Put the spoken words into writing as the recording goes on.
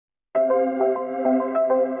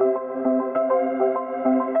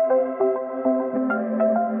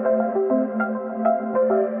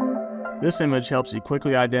This image helps you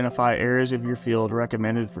quickly identify areas of your field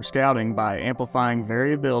recommended for scouting by amplifying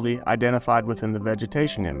variability identified within the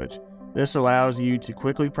vegetation image. This allows you to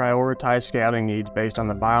quickly prioritize scouting needs based on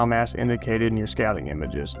the biomass indicated in your scouting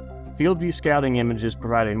images. FieldView scouting images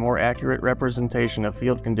provide a more accurate representation of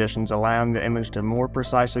field conditions, allowing the image to more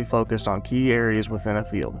precisely focus on key areas within a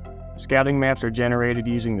field. Scouting maps are generated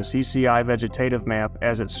using the CCI vegetative map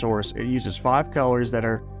as its source. It uses 5 colors that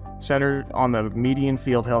are centered on the median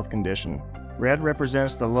field health condition. Red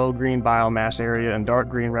represents the low green biomass area and dark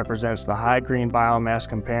green represents the high green biomass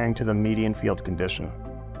comparing to the median field condition.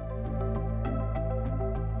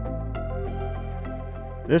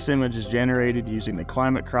 This image is generated using the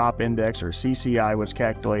Climate Crop Index or CCI, which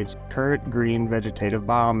calculates current green vegetative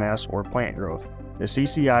biomass or plant growth. The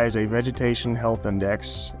CCI is a vegetation health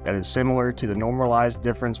index that is similar to the Normalized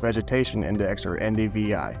Difference Vegetation Index or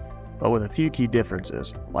NDVI, but with a few key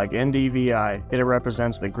differences. Like NDVI, it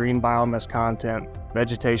represents the green biomass content,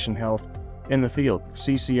 vegetation health in the field.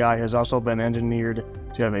 CCI has also been engineered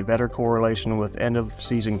to have a better correlation with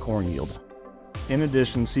end-of-season corn yield. In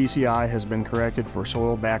addition, CCI has been corrected for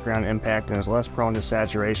soil background impact and is less prone to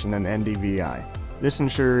saturation than NDVI. This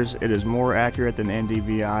ensures it is more accurate than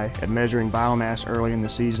NDVI at measuring biomass early in the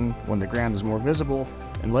season when the ground is more visible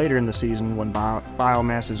and later in the season when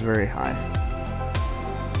biomass is very high.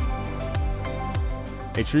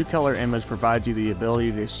 A true color image provides you the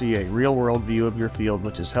ability to see a real-world view of your field,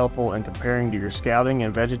 which is helpful in comparing to your scouting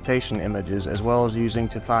and vegetation images, as well as using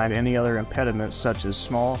to find any other impediments such as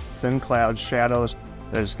small, thin cloud shadows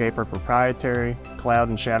that escape our proprietary cloud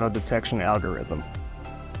and shadow detection algorithm.